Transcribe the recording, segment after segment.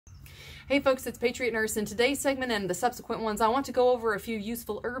Hey folks, it's Patriot Nurse. In today's segment and the subsequent ones, I want to go over a few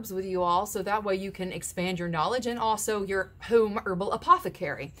useful herbs with you all so that way you can expand your knowledge and also your home herbal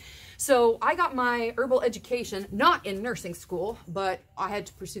apothecary. So I got my herbal education not in nursing school, but I had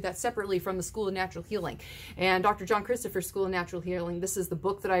to pursue that separately from the School of Natural Healing. And Dr. John Christopher's School of Natural Healing, this is the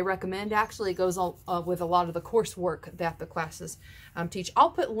book that I recommend. Actually, it goes with a lot of the coursework that the classes teach.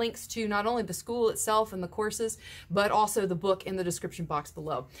 I'll put links to not only the school itself and the courses, but also the book in the description box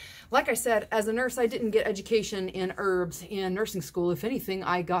below. Like I said, as a nurse, I didn't get education in herbs in nursing school. If anything,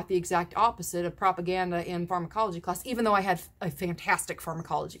 I got the exact opposite of propaganda in pharmacology class, even though I had a fantastic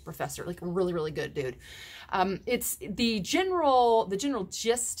pharmacology professor, like a really, really good dude. It's the general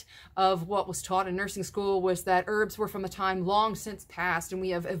gist of what was taught in nursing school was that herbs were from a time long since past, and we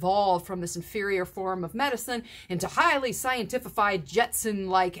have evolved from this inferior form of medicine into highly scientified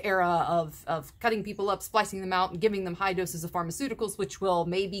Jetson-like era of cutting people up, splicing them out, and giving them high doses of pharmaceuticals, which will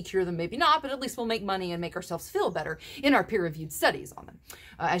maybe cure them, maybe not, but at least we'll make money and make ourselves feel better in our peer-reviewed studies on them.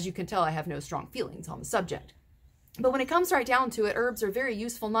 As you can tell, I have no strong feelings on the subject. But when it comes right down to it, herbs are very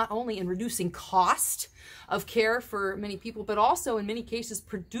useful not only in reducing cost of care for many people, but also in many cases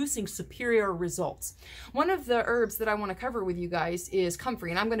producing superior results. One of the herbs that I want to cover with you guys is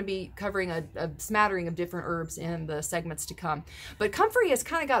comfrey, and I'm going to be covering a smattering of different herbs in the segments to come. But comfrey has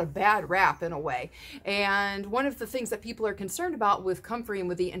kind of got a bad rap in a way, and one of the things that people are concerned about with comfrey and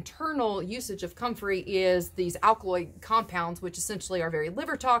with the internal usage of comfrey is these alkaloid compounds, which essentially are very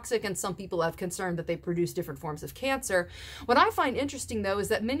liver toxic, and some people have concern that they produce different forms of cancer. What I find interesting, though, is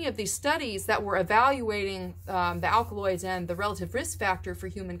that many of these studies that were evaluating the alkaloids and the relative risk factor for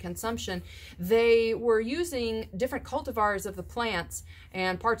human consumption, they were using different cultivars of the plants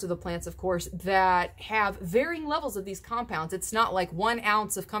and parts of the plants, of course, that have varying levels of these compounds. It's not like 1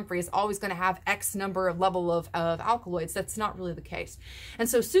 ounce of comfrey is always going to have X number of level of alkaloids. That's not really the case. And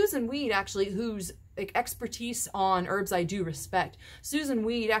so Susan Weed, actually, who's expertise on herbs I do respect, Susan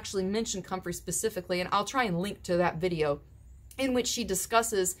Weed actually mentioned comfrey specifically, and I'll try and link to that video in which she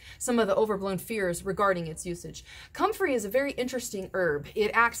discusses some of the overblown fears regarding its usage. Comfrey is a very interesting herb.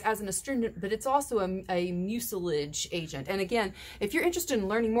 It acts as an astringent, but it's also a mucilage agent. And again, if you're interested in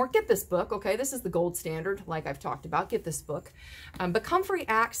learning more, get this book, okay? This is the gold standard, like I've talked about. Get this book. But comfrey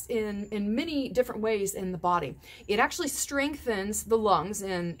acts in many different ways in the body. It actually strengthens the lungs,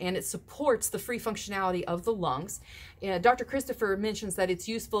 and it supports the free functionality of the lungs. Dr. Christopher mentions that it's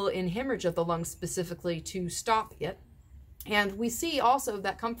useful in hemorrhage of the lungs specifically to stop it. And we see also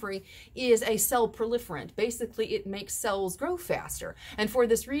that comfrey is a cell proliferant. Basically, it makes cells grow faster. And for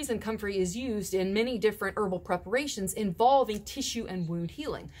this reason, comfrey is used in many different herbal preparations involving tissue and wound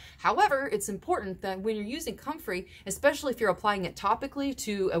healing. However, it's important that when you're using comfrey, especially if you're applying it topically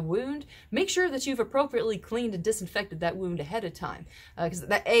to a wound, make sure that you've appropriately cleaned and disinfected that wound ahead of time. Because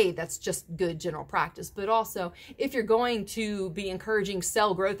that's just good general practice. But also, if you're going to be encouraging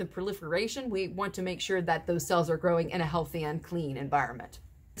cell growth and proliferation, we want to make sure that those cells are growing in a healthy and clean environment.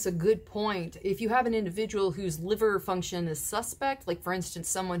 It's a good point. If you have an individual whose liver function is suspect, like for instance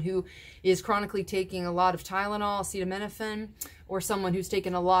someone who is chronically taking a lot of Tylenol, acetaminophen, or someone who's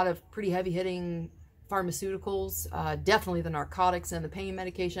taken a lot of pretty heavy-hitting pharmaceuticals, definitely the narcotics and the pain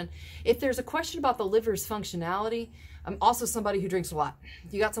medication, if there's a question about the liver's functionality, I'm also somebody who drinks a lot.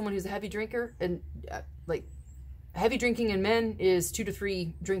 If you got someone who's a heavy drinker, and like heavy drinking in men is 2 to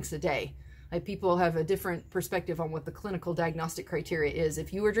 3 drinks a day. Like, people have a different perspective on what the clinical diagnostic criteria is.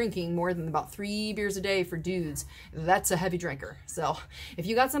 If you are drinking more than about 3 beers a day for dudes, that's a heavy drinker. So if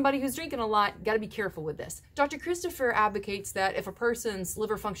you got somebody who's drinking a lot, got to be careful with this. Dr. Christopher advocates that if a person's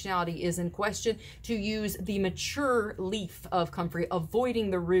liver functionality is in question, to use the mature leaf of comfrey,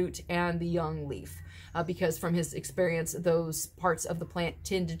 avoiding the root and the young leaf. Because from his experience, those parts of the plant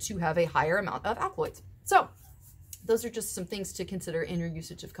tended to have a higher amount of alkaloids. So those are just some things to consider in your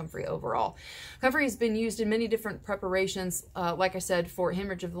usage of comfrey overall. Comfrey has been used in many different preparations, like I said, for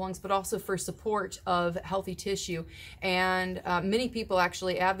hemorrhage of the lungs, but also for support of healthy tissue. And many people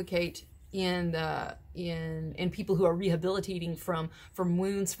actually advocate in people who are rehabilitating from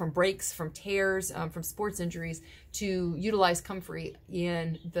wounds, from breaks, from tears, from sports injuries, to utilize comfrey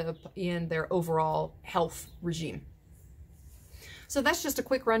in their overall health regime. So that's just a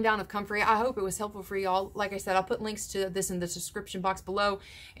quick rundown of comfrey. I hope it was helpful for y'all. Like I said, I'll put links to this in the description box below.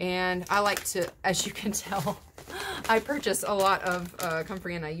 And I like to, as you can tell, I purchase a lot of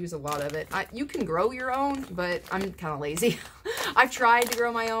comfrey and I use a lot of it. You can grow your own, but I'm kind of lazy. I've tried to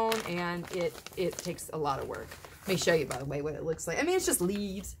grow my own and it takes a lot of work. Let me show you, by the way, what it looks like. I mean, it's just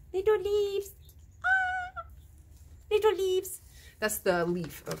leaves. Little leaves. Ah, little leaves. That's the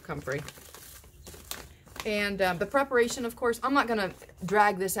leaf of comfrey. And the preparation, of course, I'm not going to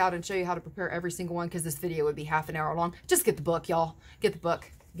drag this out and show you how to prepare every single one because this video would be half an hour long. Just get the book, y'all. Get the book.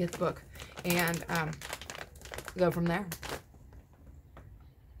 Get the book. And go from there.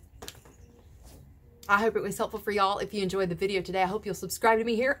 I hope it was helpful for y'all. If you enjoyed the video today, I hope you'll subscribe to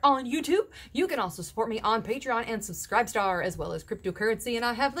me here on YouTube. You can also support me on Patreon and Subscribestar, as well as cryptocurrency, and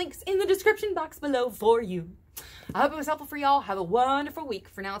I have links in the description box below for you. I hope it was helpful for y'all. Have a wonderful week.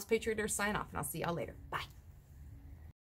 For now, it's Patriot Nurse signing off, and I'll see y'all later. Bye.